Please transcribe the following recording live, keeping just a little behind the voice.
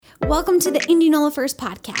Welcome to the Indianola First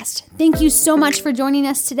podcast. Thank you so much for joining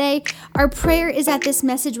us today. Our prayer is that this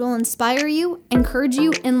message will inspire you, encourage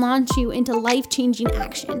you, and launch you into life-changing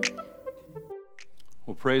action.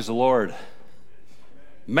 Well, praise the Lord.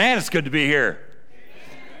 Man, it's good to be here.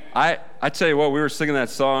 I tell you what, we were singing that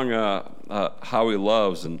song, How He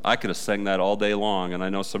Loves, and I could have sang that all day long, and I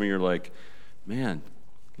know some of you are like, man,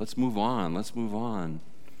 let's move on.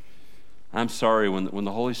 I'm sorry, when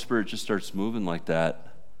the Holy Spirit just starts moving like that,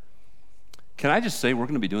 can I just say we're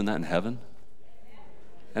going to be doing that in heaven?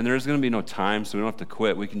 And there's going to be no time, so we don't have to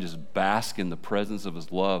quit. We can just bask in the presence of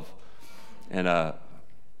His love. And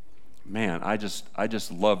man, I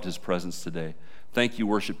just loved His presence today. Thank you,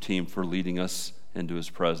 worship team, for leading us into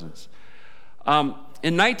His presence. In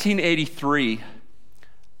 1983,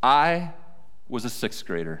 I was a sixth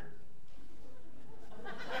grader.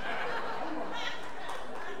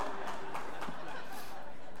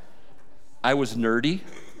 I was nerdy.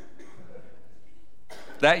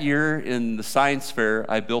 That year in the science fair,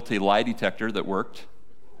 I built a lie detector that worked.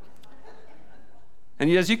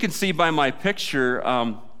 And as you can see by my picture,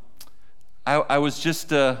 I was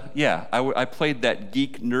just, I played that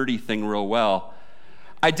geek nerdy thing real well.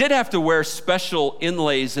 I did have to wear special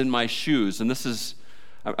inlays in my shoes, and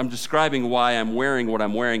I'm describing why I'm wearing what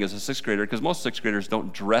I'm wearing as a sixth grader, because most sixth graders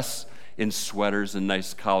don't dress in sweaters and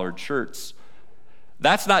nice collared shirts.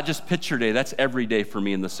 That's not just picture day, that's every day for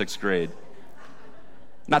me in the sixth grade.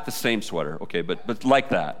 Not the same sweater, okay, but like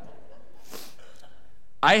that.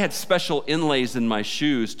 I had special inlays in my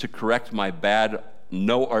shoes to correct my bad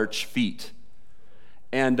no-arch feet.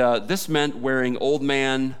 And this meant wearing old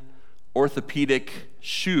man orthopedic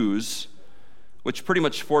shoes, which pretty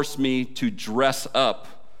much forced me to dress up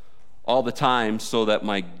all the time so that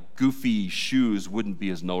my goofy shoes wouldn't be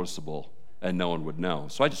as noticeable and no one would know.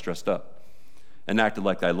 So I just dressed up and acted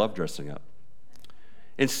like I loved dressing up.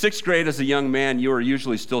 In sixth grade, as a young man, you are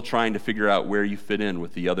usually still trying to figure out where you fit in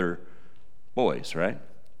with the other boys, right?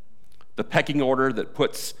 The pecking order that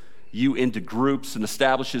puts you into groups and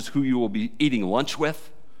establishes who you will be eating lunch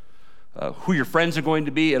with, who your friends are going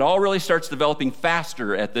to be. It all really starts developing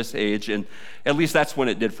faster at this age, and at least that's when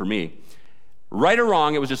it did for me. Right or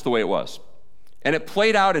wrong, it was just the way it was. And it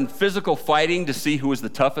played out in physical fighting to see who was the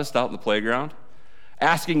toughest out in the playground,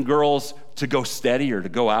 asking girls to go steady or to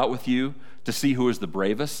go out with you to see who was the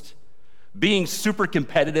bravest, being super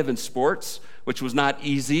competitive in sports, which was not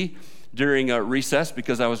easy during recess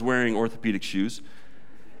because I was wearing orthopedic shoes,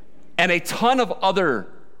 and a ton of other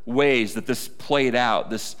ways that this played out,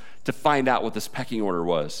 to find out what this pecking order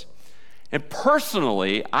was. And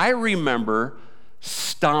personally, I remember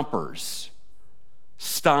stompers.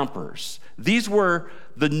 These were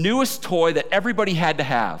the newest toy that everybody had to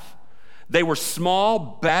have. They were small,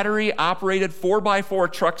 battery-operated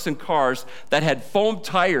 4x4 trucks and cars that had foam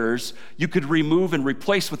tires you could remove and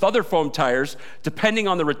replace with other foam tires depending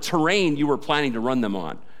on the terrain you were planning to run them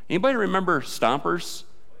on. Anybody remember stompers?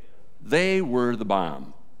 They were the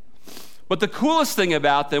bomb. But the coolest thing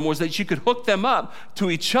about them was that you could hook them up to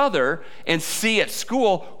each other and see at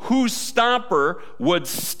school whose stomper would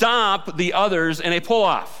stomp the others in a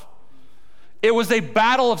pull-off. It was a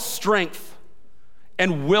battle of strength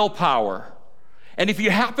and willpower. And if you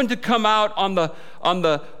happen to come out on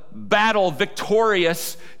the battle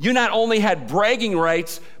victorious, you not only had bragging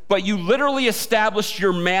rights, but you literally established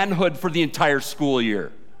your manhood for the entire school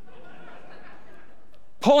year.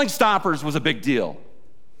 Pulling stompers was a big deal.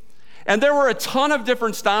 And there were a ton of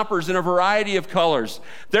different stompers in a variety of colors.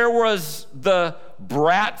 There was the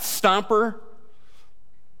Brat stomper,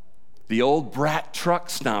 the old Brat truck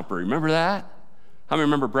stomper. Remember that? How many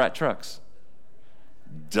remember Brat trucks?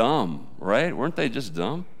 Dumb, right? Weren't they just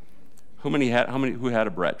dumb? Who had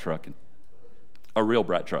a Brat truck? A real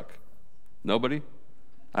Brat truck? Nobody?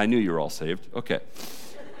 I knew you were all saved. Okay.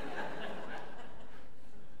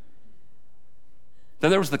 Then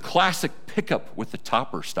there was the classic pickup with the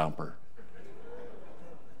topper stomper.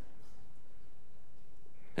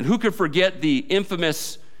 And who could forget the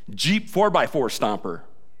infamous Jeep 4x4 stomper?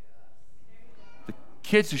 The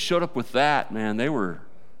kids who showed up with that, man, they were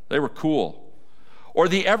cool. Or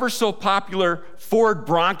the ever so popular Ford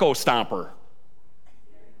Bronco stomper.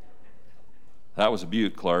 That was a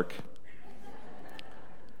beaut, Clark.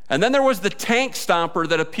 And then there was the tank stomper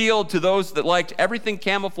that appealed to those that liked everything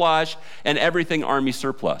camouflage and everything Army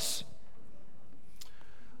surplus.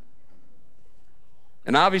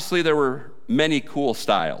 And obviously there were many cool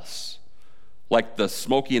styles, like the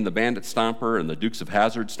Smokey and the Bandit stomper and the Dukes of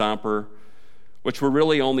Hazzard stomper, which were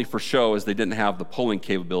really only for show as they didn't have the pulling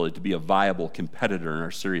capability to be a viable competitor in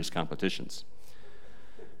our serious competitions.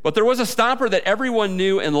 But there was a stomper that everyone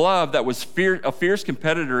knew and loved that was a fierce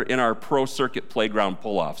competitor in our pro circuit playground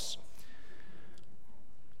pull-offs.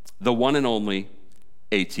 The one and only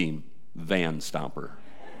A-Team Van Stomper.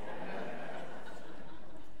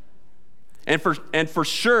 And for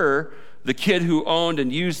sure, the kid who owned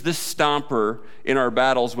and used this stomper in our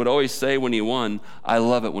battles would always say when he won, "I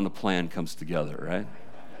love it when a plan comes together," right?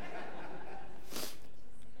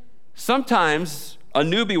 Sometimes a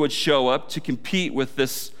newbie would show up to compete with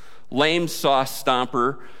this lame sauce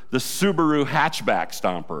stomper, the Subaru hatchback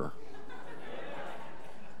stomper.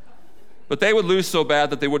 But they would lose so bad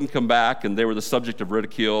that they wouldn't come back, and they were the subject of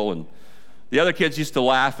ridicule, and the other kids used to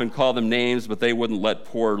laugh and call them names, but they wouldn't let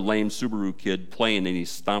poor lame Subaru kid play in any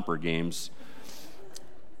stomper games.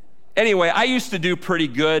 Anyway, I used to do pretty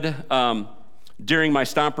good during my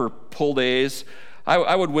stomper pull days.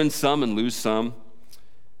 I would win some and lose some.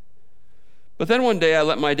 But then one day I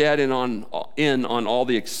let my dad in on all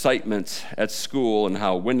the excitement at school and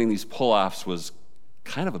how winning these pull-offs was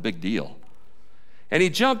kind of a big deal. And he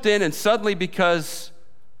jumped in, and suddenly, because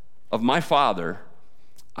of my father,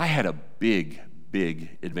 I had a big,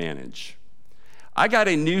 big advantage. I got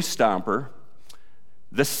a new stomper,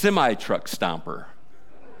 the semi-truck stomper.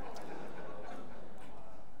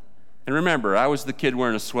 And remember, I was the kid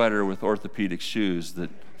wearing a sweater with orthopedic shoes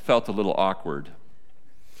that felt a little awkward.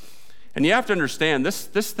 And you have to understand, this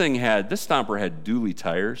stomper had dually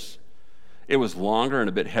tires. It was longer and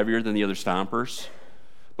a bit heavier than the other stompers.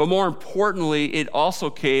 But more importantly, it also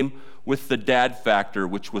came with the dad factor,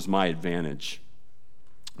 which was my advantage.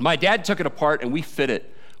 My dad took it apart, and we fit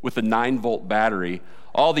it with a 9-volt battery.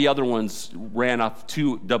 All the other ones ran off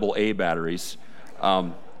 2 AA batteries.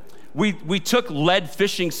 We took lead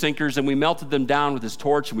fishing sinkers, and we melted them down with his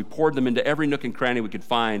torch, and we poured them into every nook and cranny we could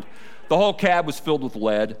find. The whole cab was filled with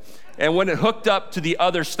lead. And when it hooked up to the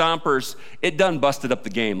other stompers, it done busted up the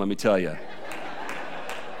game, let me tell you.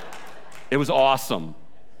 It was awesome.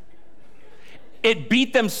 It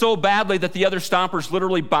beat them so badly that the other stompers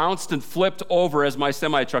literally bounced and flipped over as my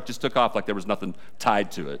semi-truck just took off like there was nothing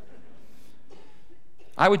tied to it.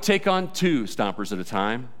 I would take on 2 stompers at a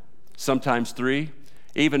time, sometimes 3,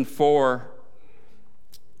 even 4,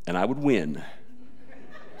 and I would win.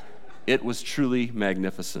 It was truly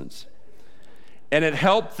magnificent. And it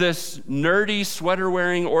helped this nerdy,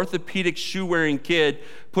 sweater-wearing, orthopedic shoe-wearing kid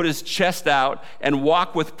put his chest out and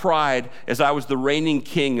walk with pride as I was the reigning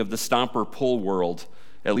king of the stomper pull world,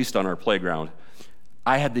 at least on our playground.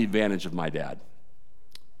 I had the advantage of my dad.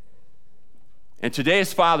 And today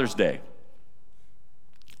is Father's Day.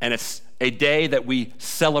 And it's a day that we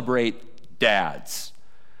celebrate dads.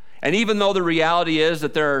 And even though the reality is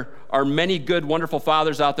that there are many good, wonderful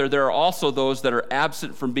fathers out there, there are also those that are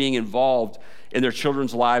absent from being involved in their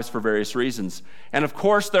children's lives for various reasons. And of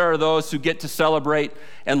course, there are those who get to celebrate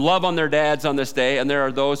and love on their dads on this day, and there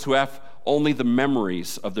are those who have only the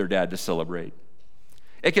memories of their dad to celebrate.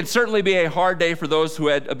 It can certainly be a hard day for those who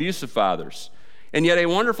had abusive fathers, and yet a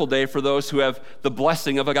wonderful day for those who have the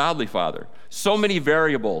blessing of a godly father. So many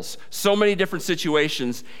variables, so many different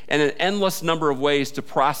situations, and an endless number of ways to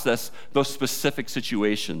process those specific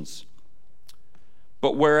situations.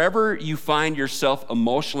 But wherever you find yourself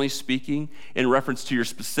emotionally speaking in reference to your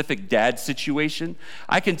specific dad situation,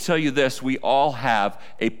 I can tell you this: we all have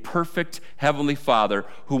a perfect Heavenly Father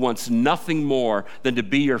who wants nothing more than to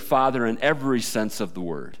be your father in every sense of the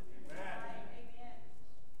word.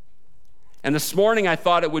 And this morning I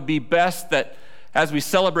thought it would be best that as we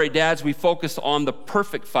celebrate dads, we focus on the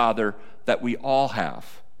perfect father that we all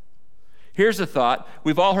have. Here's a thought.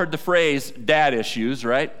 We've all heard the phrase dad issues,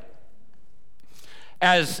 right?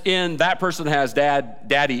 As in, that person has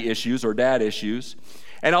daddy issues or dad issues.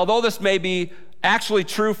 And although this may be actually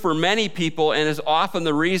true for many people and is often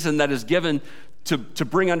the reason that is given to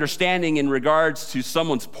bring understanding in regards to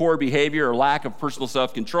someone's poor behavior or lack of personal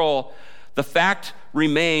self-control, the fact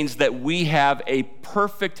remains that we have a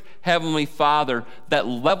perfect Heavenly Father that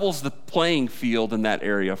levels the playing field in that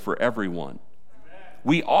area for everyone. Amen.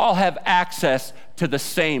 We all have access to the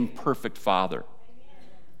same perfect Father.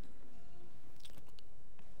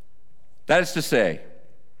 That is to say,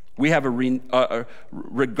 we have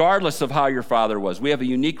regardless of how your father was, we have a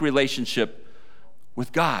unique relationship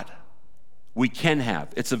with God. We can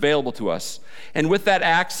have. It's available to us. And with that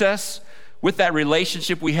access, with that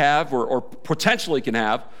relationship we have or potentially can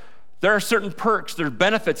have, there are certain perks, there are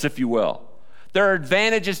benefits, if you will. There are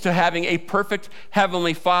advantages to having a perfect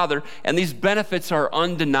Heavenly Father, and these benefits are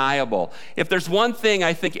undeniable. If there's one thing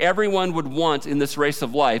I think everyone would want in this race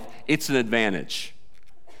of life, it's an advantage.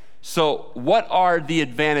 So what are the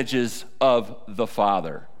advantages of the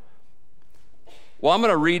Father? Well, I'm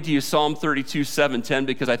going to read to you Psalm 32, 7, 10,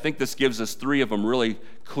 because I think this gives us three of them really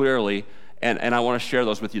clearly, and I want to share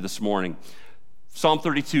those with you this morning. Psalm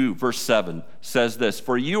 32, verse 7 says this,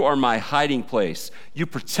 "For you are my hiding place. You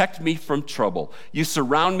protect me from trouble. You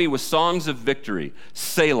surround me with songs of victory.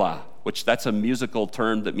 Selah," which that's a musical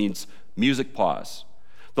term that means music pause.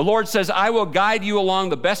 The Lord says, "I will guide you along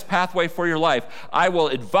the best pathway for your life. I will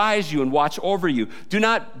advise you and watch over you. Do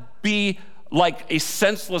not be like a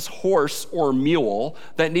senseless horse or mule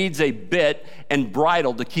that needs a bit and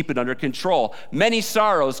bridle to keep it under control. Many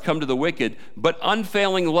sorrows come to the wicked, but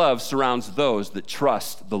unfailing love surrounds those that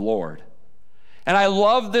trust the Lord." And I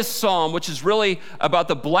love this psalm, which is really about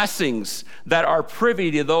the blessings that are privy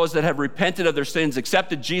to those that have repented of their sins,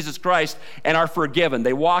 accepted Jesus Christ, and are forgiven.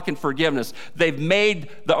 They walk in forgiveness. They've made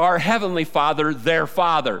our Heavenly Father their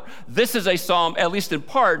Father. This is a psalm, at least in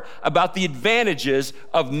part, about the advantages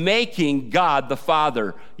of making God the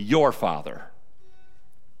Father your Father.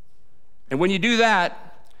 And when you do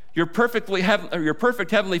that, your perfect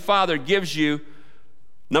Heavenly Father gives you,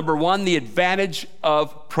 number one, the advantage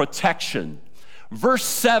of protection. Verse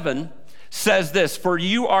 7 says this, "For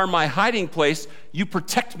you are my hiding place, you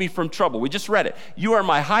protect me from trouble." We just read it. You are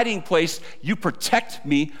my hiding place, you protect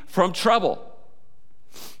me from trouble.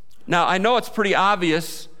 Now, I know it's pretty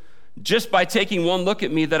obvious just by taking one look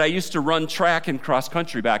at me that I used to run track and cross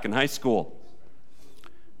country back in high school.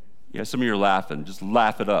 Yeah, some of you are laughing. Just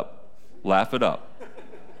laugh it up. Laugh it up.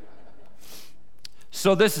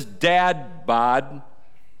 So this dad bod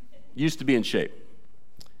used to be in shape.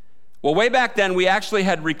 Well, way back then, we actually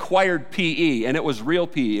had required PE, and it was real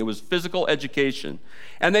PE. It was physical education.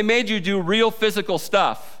 And they made you do real physical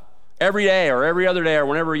stuff every day or every other day or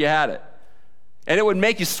whenever you had it. And it would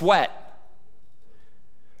make you sweat.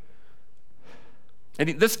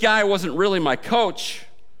 And this guy wasn't really my coach,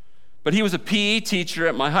 but he was a PE teacher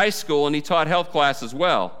at my high school, and he taught health class as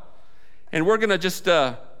well. And we're going to just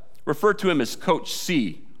refer to him as Coach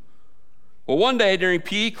C. Well, one day during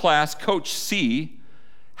PE class, Coach C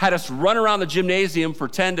had us run around the gymnasium for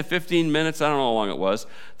 10 to 15 minutes. I don't know how long it was.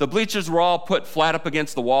 The bleachers were all put flat up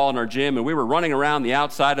against the wall in our gym, and we were running around the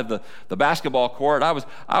outside of the basketball court.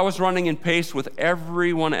 I was running in pace with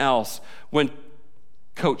everyone else when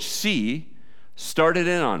Coach C started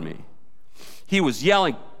in on me. He was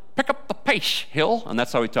yelling, "Pick up the pace, Hill," and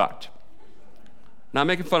that's how he talked. Not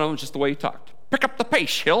making fun of him, just the way he talked. "Pick up the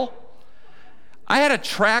pace, Hill." I had a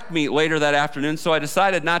track meet later that afternoon, so I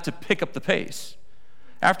decided not to pick up the pace.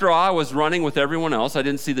 After all, I was running with everyone else. I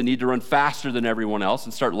didn't see the need to run faster than everyone else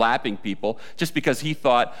and start lapping people just because he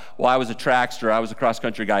thought, well, I was a trackster, I was a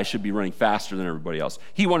cross-country guy, I should be running faster than everybody else.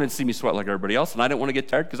 He wanted to see me sweat like everybody else, and I didn't want to get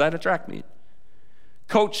tired because I had a track meet.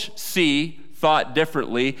 Coach C thought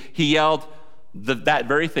differently. He yelled that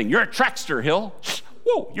very thing. "You're a trackster, Hill."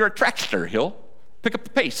 "Whoa, you're a trackster, Hill. Pick up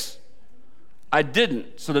the pace." I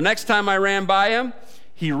didn't. So the next time I ran by him,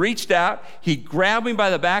 he reached out, he grabbed me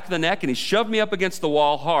by the back of the neck, and he shoved me up against the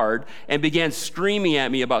wall hard and began screaming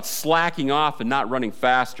at me about slacking off and not running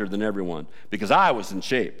faster than everyone because I was in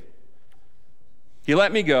shape. He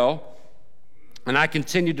let me go, and I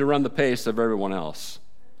continued to run the pace of everyone else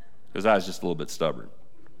because I was just a little bit stubborn.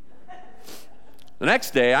 The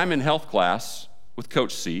next day, I'm in health class with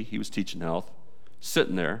Coach C. He was teaching health,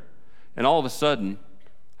 sitting there, and all of a sudden,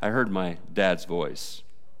 I heard my dad's voice.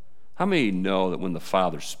 How many know that when the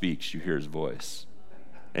Father speaks, you hear his voice?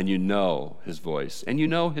 And you know his voice. And you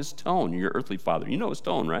know his tone. Your earthly father. You know his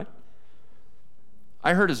tone, right?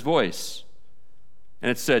 I heard his voice. And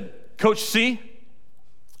it said, "Coach C,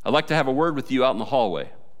 I'd like to have a word with you out in the hallway."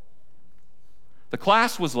 The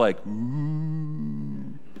class was like,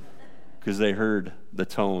 ooh, because they heard the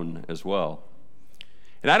tone as well.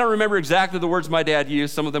 And I don't remember exactly the words my dad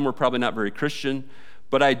used. Some of them were probably not very Christian.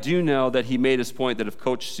 But I do know that he made his point that if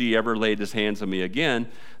Coach C ever laid his hands on me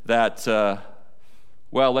again, that,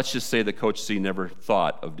 well, let's just say that Coach C never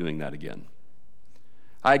thought of doing that again.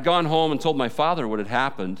 I had gone home and told my father what had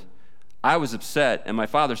happened. I was upset, and my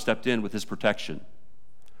father stepped in with his protection.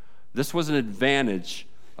 This was an advantage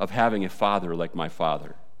of having a father like my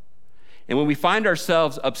father. And when we find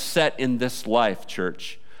ourselves upset in this life,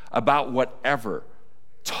 church, about whatever,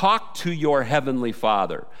 talk to your Heavenly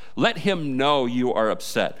Father. Let him know you are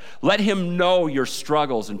upset. Let him know your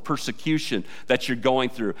struggles and persecution that you're going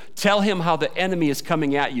through. Tell him how the enemy is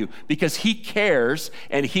coming at you because he cares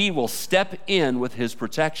and he will step in with his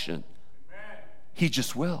protection. Amen. He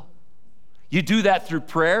just will. You do that through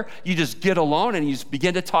prayer. You just get alone and you just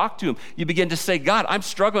begin to talk to him. You begin to say, "God, I'm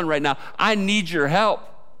struggling right now. I need your help.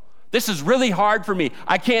 This is really hard for me.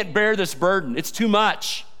 I can't bear this burden. It's too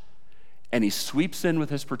much." And he sweeps in with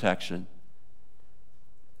his protection.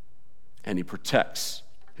 and he protects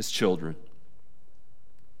his children.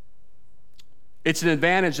 It's an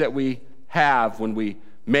advantage that we have when we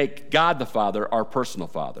make God the Father our personal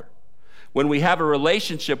Father, when we have a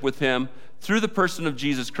relationship with him through the person of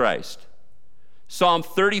Jesus Christ. Psalm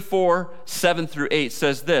 34, 7 through 8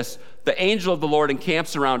 says this: the angel of the Lord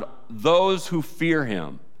encamps around those who fear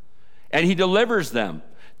him, and he delivers them.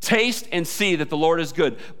 Taste and see that the Lord is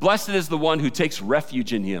good. Blessed is the one who takes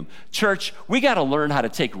refuge in him. Church, we got to learn how to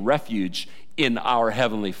take refuge in our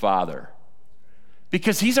Heavenly Father,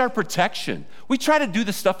 because he's our protection. We try to do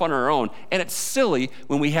this stuff on our own, and it's silly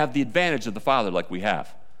when we have the advantage of the Father like we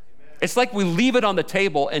have. It's like we leave it on the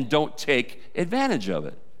table and don't take advantage of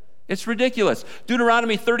it. It's ridiculous.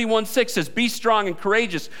 Deuteronomy 31:6 says, be strong and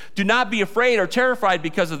courageous. Do not be afraid or terrified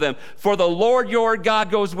because of them, for the Lord your God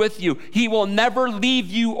goes with you. He will never leave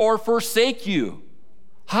you or forsake you.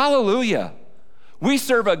 Hallelujah. We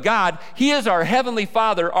serve a God. He is our Heavenly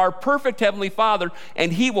Father, our perfect Heavenly Father,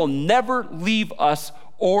 and he will never leave us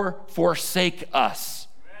or forsake us,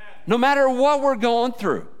 no matter what we're going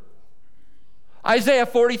through. Isaiah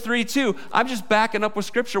 43:2, I'm just backing up with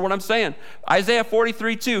scripture what I'm saying. Isaiah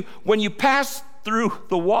 43:2, when you pass through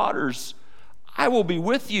the waters, I will be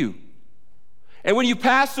with you. And when you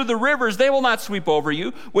pass through the rivers, they will not sweep over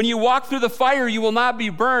you. When you walk through the fire, you will not be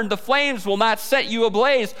burned. The flames will not set you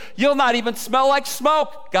ablaze. You'll not even smell like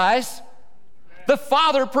smoke, guys. The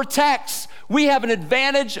Father protects. We have an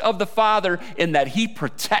advantage of the Father in that he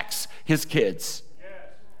protects his kids.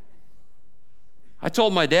 I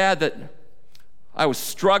told my dad that I was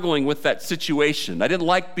struggling with that situation. I didn't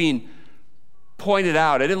like being pointed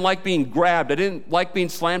out. I didn't like being grabbed. I didn't like being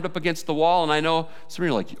slammed up against the wall. And I know some of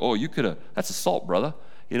you are like, oh, you could have, that's assault, brother.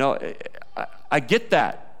 You know, I get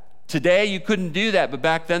that. Today you couldn't do that, but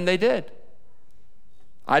back then they did.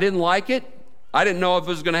 I didn't like it. I didn't know if it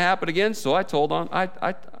was going to happen again, so I told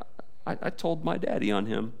my daddy on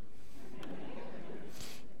him.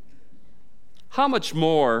 How much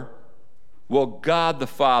more will God the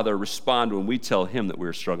Father respond when we tell him that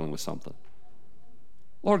we're struggling with something?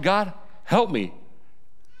 Lord God, help me.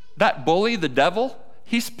 That bully, the devil,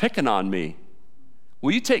 he's picking on me.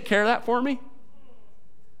 Will you take care of that for me?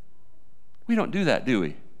 We don't do that, do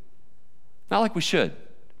we? Not like we should.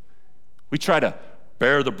 We try to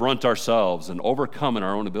bear the brunt ourselves and overcome in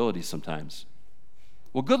our own abilities sometimes.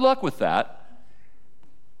 Well, good luck with that.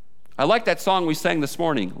 I like that song we sang this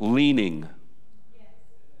morning, Leaning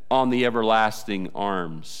on the Everlasting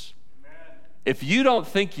Arms. Amen. If you don't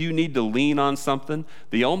think you need to lean on something,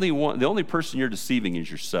 the only person you're deceiving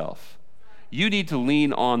is yourself. You need to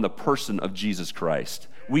lean on the person of Jesus Christ.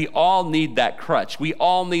 We all need that crutch. We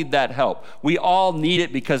all need that help. We all need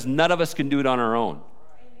it because none of us can do it on our own.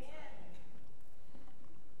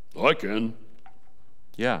 Amen. I can.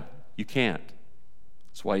 Yeah, you can't.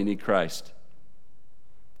 That's why you need Christ.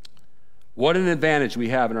 What an advantage we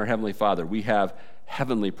have in our Heavenly Father. We have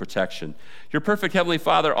heavenly protection. Your perfect Heavenly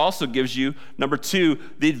Father also gives you, number 2,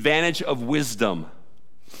 the advantage of wisdom.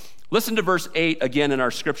 Listen to verse 8 again in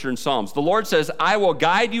our scripture in Psalms. The Lord says, I will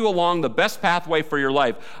guide you along the best pathway for your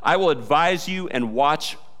life. I will advise you and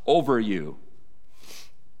watch over you.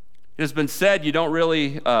 It has been said you don't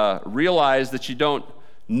really realize that you don't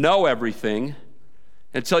know everything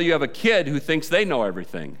until you have a kid who thinks they know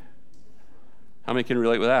everything. How many can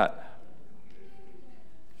relate with that?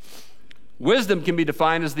 Wisdom can be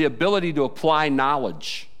defined as the ability to apply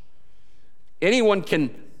knowledge. Anyone can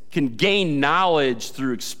gain knowledge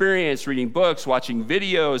through experience, reading books, watching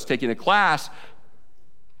videos, taking a class.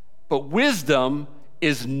 But wisdom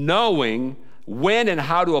is knowing when and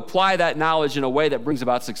how to apply that knowledge in a way that brings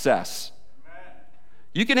about success.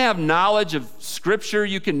 You can have knowledge of Scripture.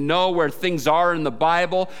 You can know where things are in the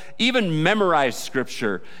Bible, even memorize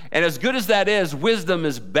Scripture. And as good as that is, wisdom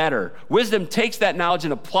is better. Wisdom takes that knowledge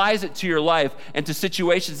and applies it to your life and to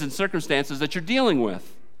situations and circumstances that you're dealing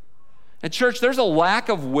with. And church, there's a lack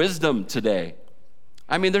of wisdom today.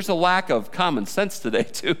 I mean, there's a lack of common sense today,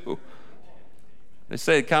 too. They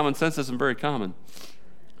say common sense isn't very common.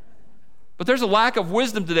 But there's a lack of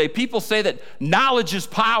wisdom today. People say that knowledge is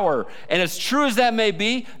power. And as true as that may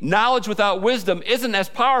be, knowledge without wisdom isn't as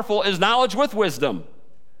powerful as knowledge with wisdom.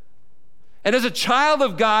 And as a child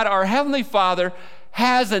of God, our Heavenly Father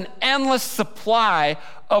has an endless supply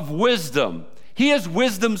of wisdom. He is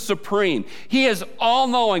wisdom supreme. He is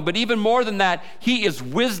all-knowing, but even more than that, he is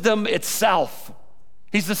wisdom itself.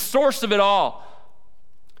 He's the source of it all.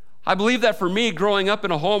 I believe that for me, growing up in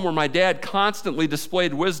a home where my dad constantly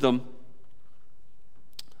displayed wisdom,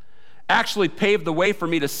 actually paved the way for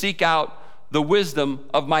me to seek out the wisdom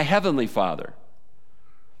of my Heavenly Father.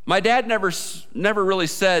 My dad never really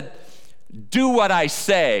said, do what I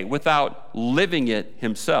say without living it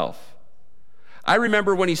himself. I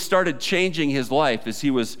remember when he started changing his life as he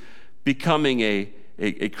was becoming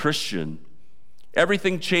a Christian.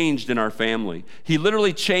 Everything changed in our family. He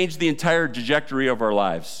literally changed the entire trajectory of our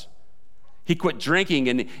lives. He quit drinking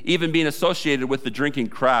and even being associated with the drinking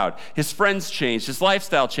crowd. His friends changed. His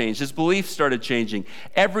lifestyle changed. His beliefs started changing.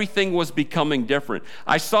 Everything was becoming different.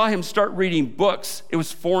 I saw him start reading books. It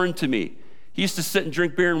was foreign to me. He used to sit and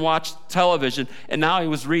drink beer and watch television, and now he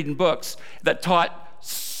was reading books that taught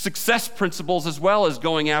success principles as well as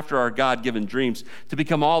going after our God-given dreams to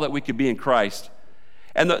become all that we could be in Christ.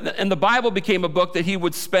 And the Bible became a book that he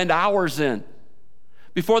would spend hours in.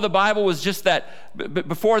 Before then, that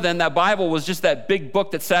Bible was just that big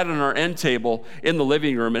book that sat on our end table in the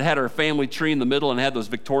living room. It had our family tree in the middle and had those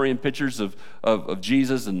Victorian pictures of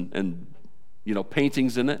Jesus and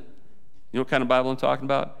paintings in it. You know what kind of Bible I'm talking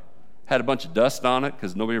about? Had a bunch of dust on it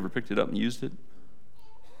because nobody ever picked it up and used it.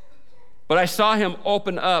 But I saw him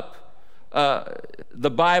open up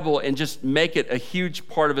the Bible and just make it a huge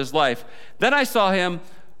part of his life. Then I saw him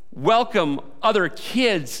welcome other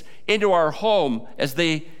kids into our home as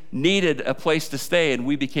they needed a place to stay, and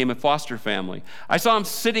we became a foster family. I saw him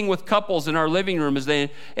sitting with couples in our living room as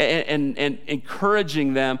they and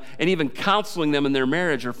encouraging them and even counseling them in their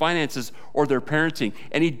marriage or finances or their parenting.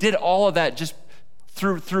 And he did all of that just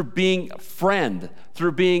through being a friend,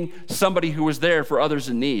 through being somebody who was there for others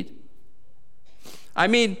in need. I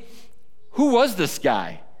mean, who was this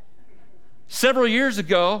guy? Several years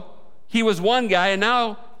ago, he was one guy, and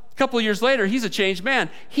now, a couple of years later, he's a changed man.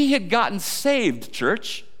 He had gotten saved,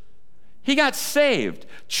 church. He got saved,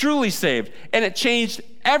 truly saved, and it changed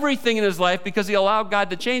everything in his life because he allowed God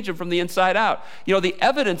to change him from the inside out. You know, the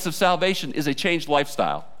evidence of salvation is a changed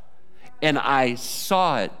lifestyle, and I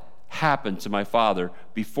saw it happen to my father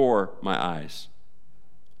before my eyes.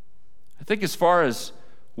 I think as far as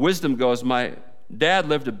wisdom goes, my dad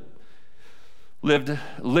lived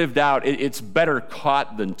out, it's better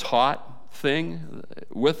caught than taught thing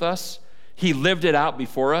with us. He lived it out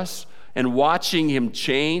before us, and watching him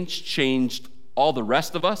changed all the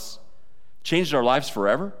rest of us, changed our lives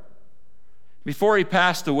forever. Before he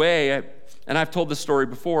passed away, and I've told this story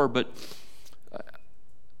before, but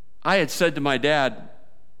I had said to my dad,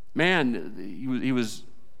 man,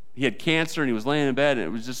 he had cancer and he was laying in bed and it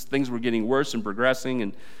was just things were getting worse and progressing,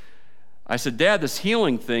 and I said, Dad, this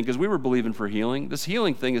healing thing, because we were believing for healing, this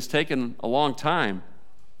healing thing has taken a long time.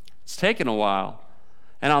 It's taken a while.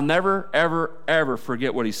 And I'll never, ever, ever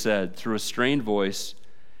forget what he said through a strained voice.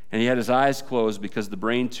 And he had his eyes closed because the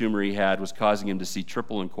brain tumor he had was causing him to see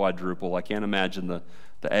triple and quadruple. I can't imagine the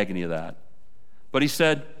agony of that. But he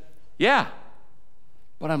said, yeah,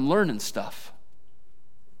 but I'm learning stuff.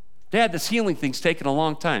 Dad, this healing thing's taken a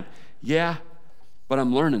long time. Yeah, but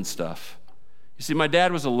I'm learning stuff. You see, my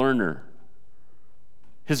dad was a learner.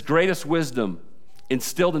 His greatest wisdom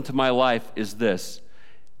instilled into my life is this.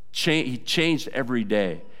 He changed every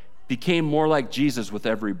day, became more like Jesus with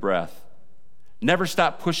every breath. Never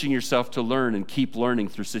stop pushing yourself to learn and keep learning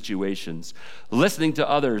through situations. Listening to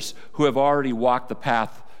others who have already walked the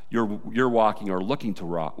path you're walking or looking to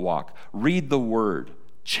walk. Read the word.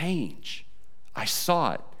 Change. I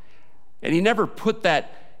saw it. And he never put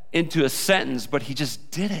that into a sentence, but he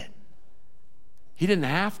just did it. He didn't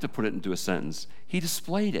have to put it into a sentence. He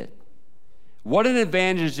displayed it. What an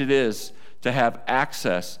advantage it is to have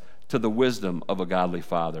access to the wisdom of a godly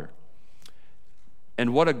father.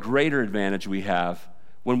 And what a greater advantage we have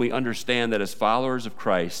when we understand that as followers of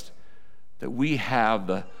Christ, that we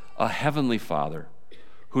have a heavenly Father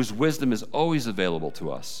whose wisdom is always available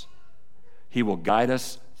to us. He will guide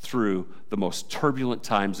us through the most turbulent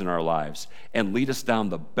times in our lives and lead us down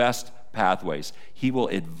the best pathways. He will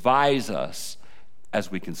advise us as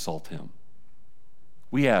we consult him.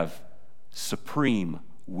 We have supreme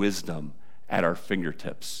wisdom at our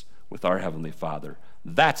fingertips with our Heavenly Father.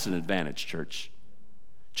 That's an advantage, church.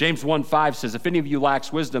 James 1:5 says, if any of you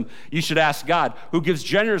lacks wisdom, you should ask God, who gives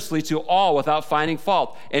generously to all without finding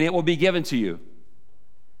fault, and it will be given to you.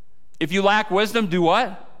 If you lack wisdom, do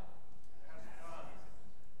what?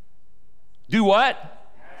 Do what?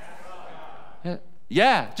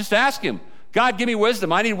 Yeah, just ask him. God, give me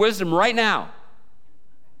wisdom. I need wisdom right now.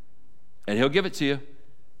 And he'll give it to you.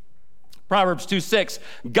 Proverbs 2:6,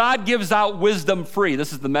 God gives out wisdom free.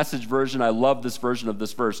 This is the Message version. I love this version of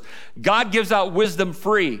this verse. God gives out wisdom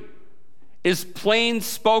free, is plain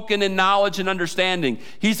spoken in knowledge and understanding.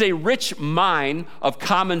 He's a rich mine of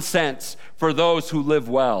common sense for those who live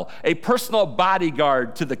well, a personal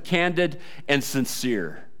bodyguard to the candid and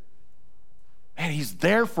sincere. And he's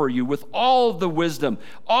there for you with all of the wisdom,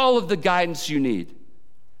 all of the guidance you need.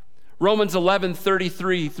 Romans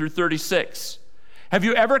 11:33 through 36. Have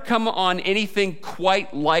you ever come on anything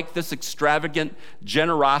quite like this extravagant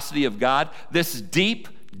generosity of God? This deep,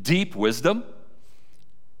 deep wisdom?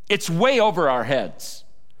 It's way over our heads.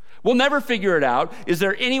 We'll never figure it out. Is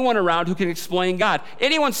there anyone around who can explain God?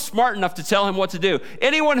 Anyone smart enough to tell him what to do?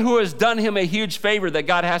 Anyone who has done him a huge favor that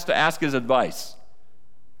God has to ask his advice?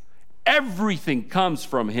 Everything comes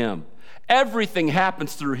from him. Everything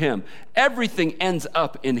happens through him. Everything ends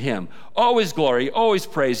up in him. Always glory, always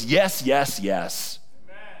praise. Yes, yes, yes.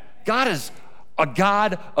 Amen. God is a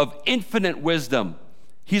God of infinite wisdom.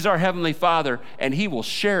 He's our Heavenly Father, and he will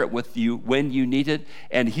share it with you when you need it,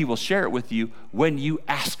 and he will share it with you when you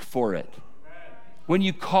ask for it, when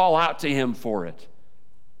you call out to him for it.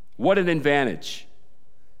 What an advantage.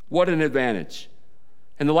 What an advantage.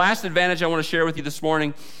 And the last advantage I want to share with you this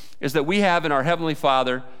morning is that we have in our Heavenly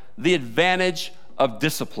Father the advantage of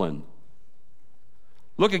discipline.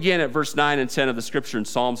 Look again at verse 9 and 10 of the scripture in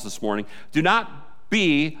Psalms this morning. Do not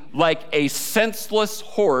be like a senseless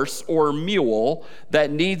horse or mule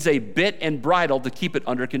that needs a bit and bridle to keep it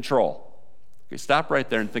under control. Okay, stop right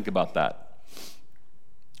there and think about that.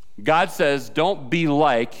 God says, don't be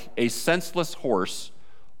like a senseless horse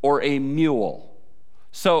or a mule.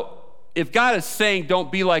 So if God is saying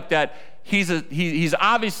don't be like that, he's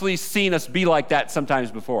obviously seen us be like that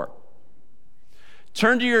sometimes before.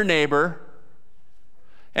 Turn to your neighbor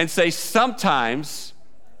and say, sometimes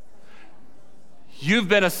you've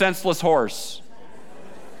been a senseless horse.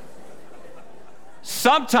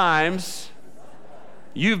 Sometimes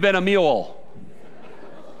you've been a mule.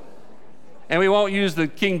 And we won't use the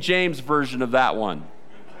King James version of that one.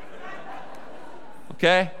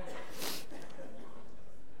 Okay?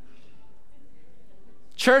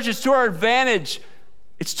 Church, it's to our advantage.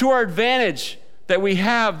 It's to our advantage that we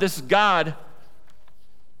have this God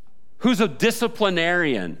who's a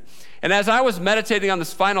disciplinarian. And as I was meditating on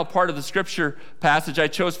this final part of the scripture passage I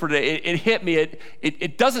chose for today, it hit me.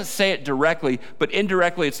 It doesn't say it directly, but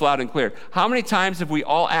indirectly it's loud and clear. How many times have we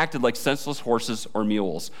all acted like senseless horses or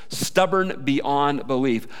mules, stubborn beyond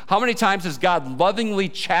belief? How many times has God lovingly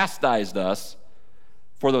chastised us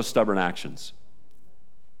for those stubborn actions?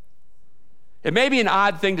 It may be an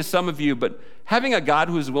odd thing to some of you, but having a God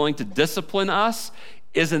who is willing to discipline us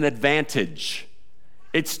is an advantage.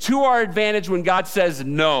 It's to our advantage when God says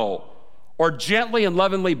no, or gently and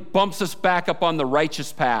lovingly bumps us back up on the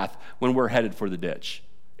righteous path when we're headed for the ditch.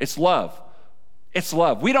 It's love. It's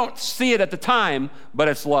love. We don't see it at the time, but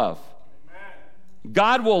it's love. Amen.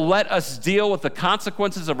 God will let us deal with the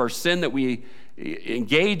consequences of our sin that we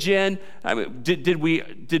engage in. I mean, did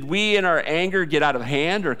we in our anger get out of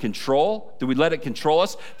hand or control? Did we let it control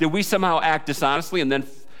us? Did we somehow act dishonestly and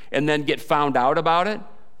then get found out about it?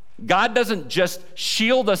 God doesn't just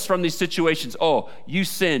shield us from these situations. Oh, you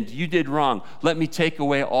sinned, you did wrong. Let me take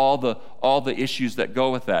away all the issues that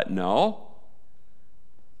go with that. No.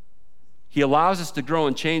 He allows us to grow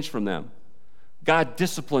and change from them. God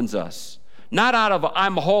disciplines us. Not out of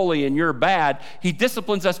I'm holy and you're bad. He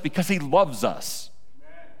disciplines us because he loves us.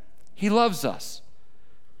 Amen. He loves us.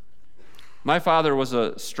 My father was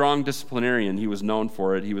a strong disciplinarian. He was known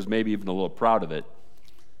for it. He was maybe even a little proud of it.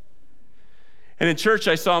 And in church,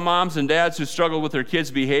 I saw moms and dads who struggled with their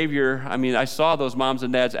kids' behavior. I mean, I saw those moms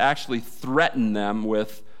and dads actually threaten them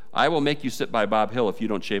with, I will make you sit by Bob Hill if you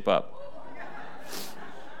don't shape up.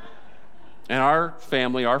 And our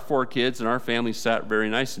family, our 4 kids and our family sat very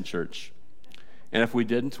nice in church. And if we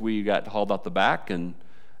didn't, we got hauled out the back, and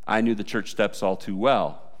I knew the church steps all too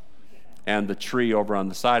well. And the tree over on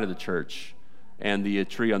the side of the church, and the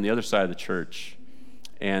tree on the other side of the church.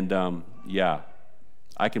 And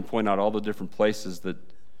I can point out all the different places that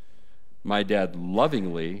my dad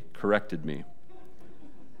lovingly corrected me.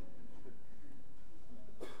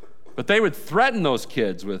 But they would threaten those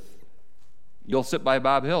kids with, you'll sit by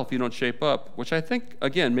Bob Hill if you don't shape up, which I think,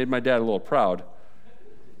 again, made my dad a little proud.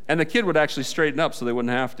 And the kid would actually straighten up so they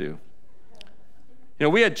wouldn't have to. You know,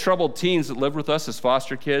 we had troubled teens that lived with us as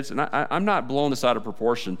foster kids, and I'm not blowing this out of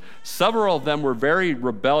proportion. Several of them were very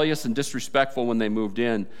rebellious and disrespectful when they moved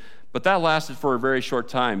in. But that lasted for a very short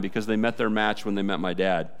time because they met their match when they met my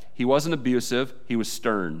dad. He wasn't abusive, he was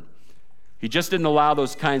stern. He just didn't allow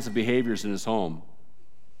those kinds of behaviors in his home.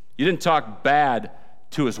 You didn't talk bad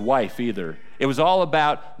to his wife either. It was all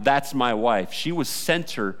about, that's my wife. She was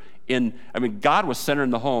center in, God was center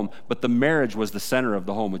in the home, but the marriage was the center of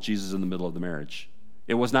the home with Jesus in the middle of the marriage.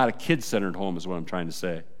 It was not a kid-centered home is what I'm trying to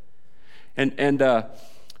say. And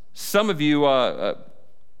some of you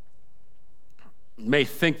may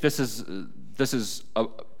think this is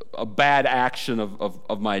a bad action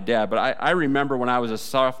of my dad, but I remember when I was a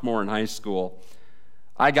sophomore in high school,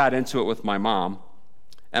 I got into it with my mom,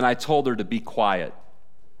 and I told her to be quiet.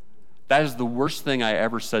 That is the worst thing I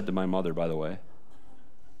ever said to my mother, by the way.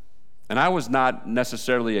 And I was not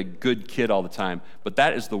necessarily a good kid all the time, but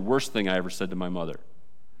that is the worst thing I ever said to my mother.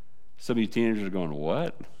 Some of you teenagers are going,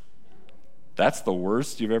 what? That's the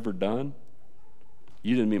worst you've ever done?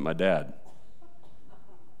 You didn't meet my dad.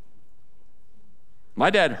 My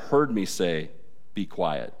dad heard me say, be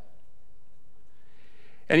quiet.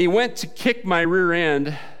 And he went to kick my rear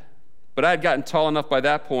end, but I had gotten tall enough by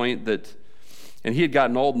that point and he had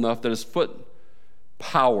gotten old enough that his foot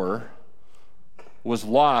power was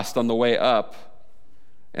lost on the way up,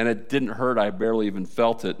 and it didn't hurt. I barely even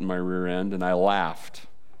felt it in my rear end, and I laughed.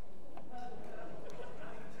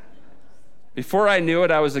 Before I knew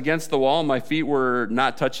it, I was against the wall, and my feet were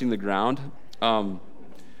not touching the ground.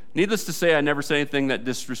 Needless to say, I never said anything that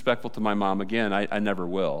disrespectful to my mom again. I never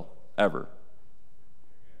will, ever.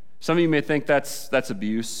 Some of you may think that's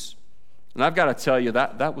abuse, and I've got to tell you,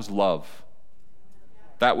 that was love.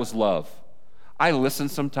 That was love. I listen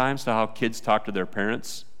sometimes to how kids talk to their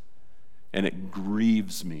parents, and it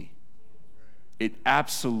grieves me. It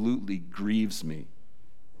absolutely grieves me.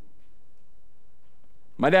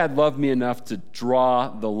 My dad loved me enough to draw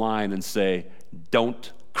the line and say,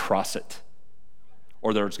 don't cross it,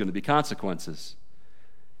 or there's going to be consequences.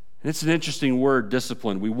 And it's an interesting word,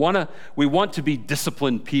 discipline. We want to be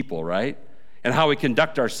disciplined people, right? And how we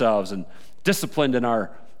conduct ourselves, and disciplined in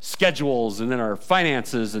our schedules and in our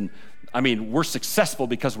finances. And we're successful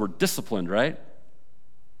because we're disciplined, right?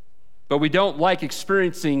 But we don't like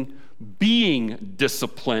experiencing being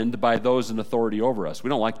disciplined by those in authority over us. We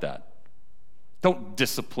don't like that. Don't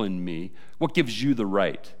discipline me. What gives you the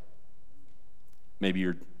right? Maybe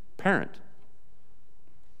your parent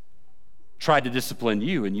tried to discipline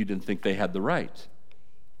you and you didn't think they had the right.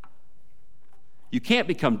 You can't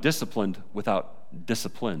become disciplined without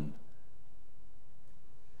discipline.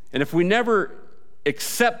 And if we never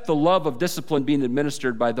accept the love of discipline being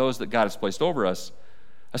administered by those that God has placed over us,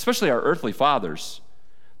 especially our earthly fathers,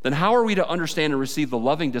 then how are we to understand and receive the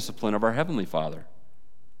loving discipline of our Heavenly Father?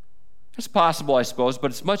 It's possible, I suppose,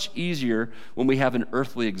 but it's much easier when we have an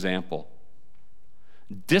earthly example.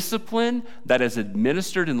 Discipline that is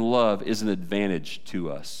administered in love is an advantage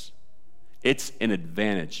to us. It's an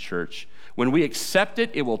advantage, church. When we accept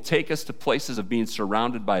it, it will take us to places of being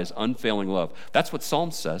surrounded by His unfailing love. That's what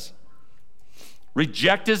Psalm says.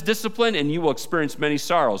 Reject His discipline, and you will experience many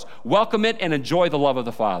sorrows. Welcome it and enjoy the love of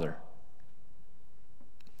the Father.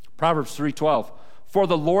 Proverbs 3:12, for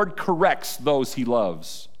the Lord corrects those He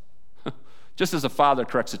loves, just as a father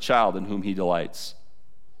corrects a child in whom he delights.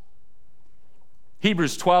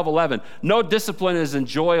 Hebrews 12:11, no discipline is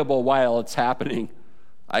enjoyable while it's happening.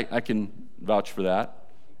 I can vouch for that.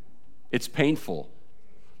 It's painful.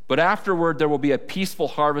 But afterward, there will be a peaceful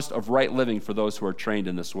harvest of right living for those who are trained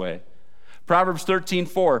in this way. Proverbs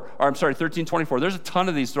 13:24. There's a ton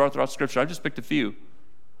of these throughout Scripture. I've just picked a few.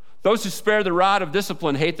 Those who spare the rod of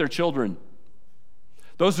discipline hate their children.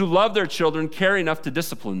 Those who love their children care enough to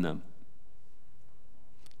discipline them.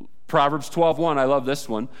 Proverbs 12:1, I love this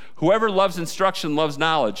one. Whoever loves instruction loves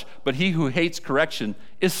knowledge, but he who hates correction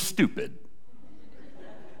is stupid.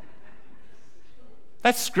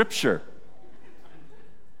 That's Scripture.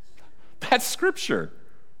 That's Scripture.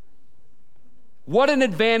 What an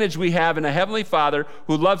advantage we have in a Heavenly Father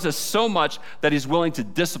who loves us so much that He's willing to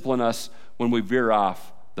discipline us when we veer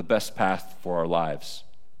off the best path for our lives.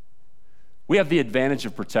 We have the advantage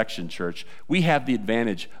of protection, church. We have the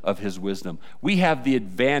advantage of His wisdom. We have the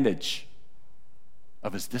advantage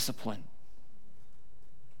of His discipline.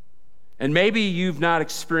 And maybe you've not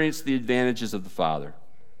experienced the advantages of the Father.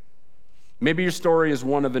 Maybe your story is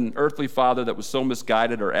one of an earthly father that was so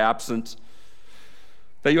misguided or absent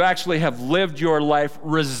that you actually have lived your life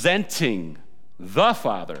resenting the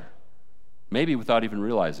Father, maybe without even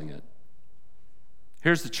realizing it.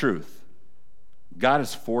 Here's the truth. God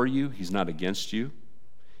is for you. He's not against you.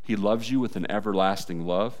 He loves you with an everlasting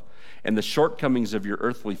love. And the shortcomings of your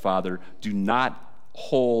earthly father do not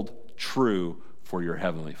hold true for your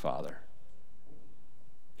Heavenly Father.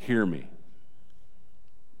 Hear me.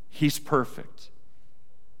 He's perfect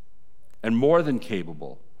and more than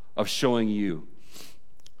capable of showing you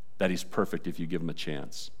that He's perfect if you give Him a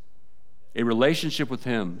chance. A relationship with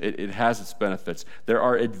Him, it has its benefits. There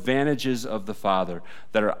are advantages of the Father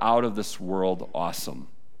that are out of this world awesome.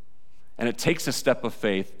 And it takes a step of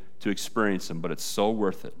faith to experience them, but it's so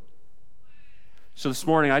worth it. So this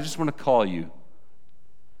morning, I just want to call you.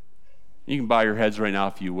 You can bow your heads right now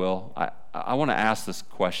if you will. I want to ask this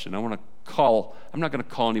question. I'm not going to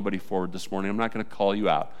call anybody forward this morning. I'm not going to call you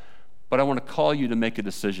out. But I want to call you to make a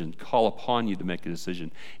decision, call upon you to make a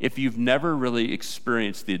decision. If you've never really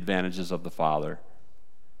experienced the advantages of the Father,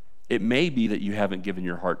 it may be that you haven't given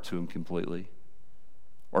your heart to him completely,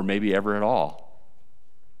 or maybe ever at all.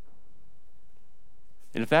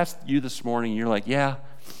 And if that's you this morning, you're like, yeah,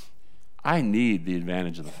 I need the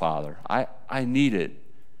advantage of the Father. I need it.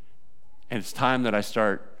 And it's time that I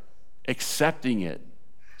start accepting it,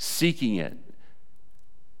 seeking it,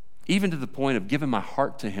 even to the point of giving my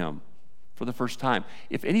heart to him for the first time.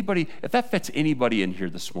 If that fits anybody in here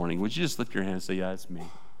this morning, would you just lift your hand and say, yeah, it's me.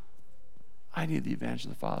 I need the advantage of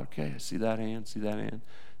the Father. Okay, see that hand, see that hand,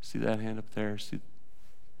 see that hand up there.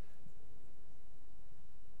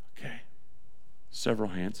 Okay, several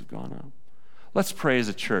hands have gone up. Let's pray as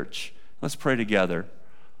a church. Let's pray together.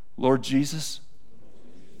 Lord Jesus,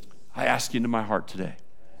 I ask you into my heart today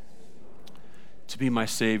to be my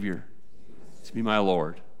Savior, to be my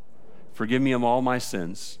Lord. Forgive me of all my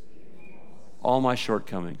sins, all my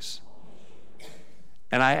shortcomings.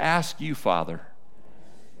 And I ask you, Father,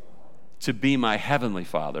 to be my heavenly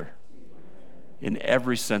Father in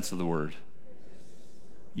every sense of the word.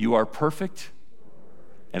 You are perfect,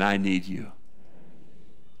 and I need you.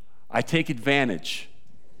 I take advantage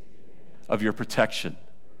of your protection.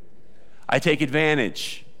 I take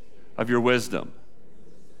advantage of your wisdom.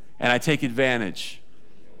 And I take advantage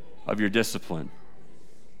of your discipline.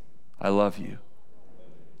 I love you.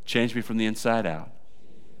 Change me from the inside out.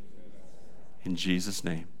 In Jesus'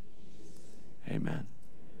 name, amen.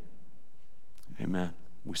 Amen.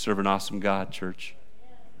 We serve an awesome God, church.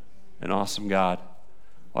 An awesome God.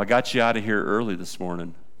 Well, I got you out of here early this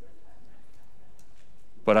morning.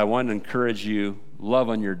 But I want to encourage you, love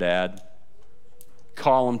on your dad.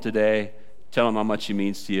 Call him today. Tell him how much he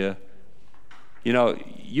means to you. You know,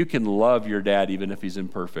 you can love your dad even if he's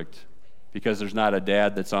imperfect, because there's not a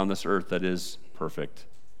dad that's on this earth that is perfect.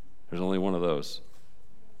 There's only one of those.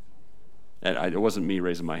 And it wasn't me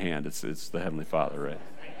raising my hand. It's the Heavenly Father, right?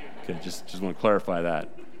 Okay, just want to clarify that.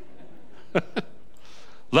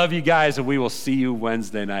 Love you guys, and we will see you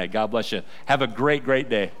Wednesday night. God bless you. Have a great, great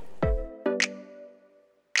day.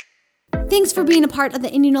 Thanks for being a part of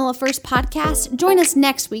the Indianola First podcast. Join us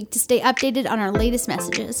next week to stay updated on our latest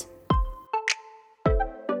messages.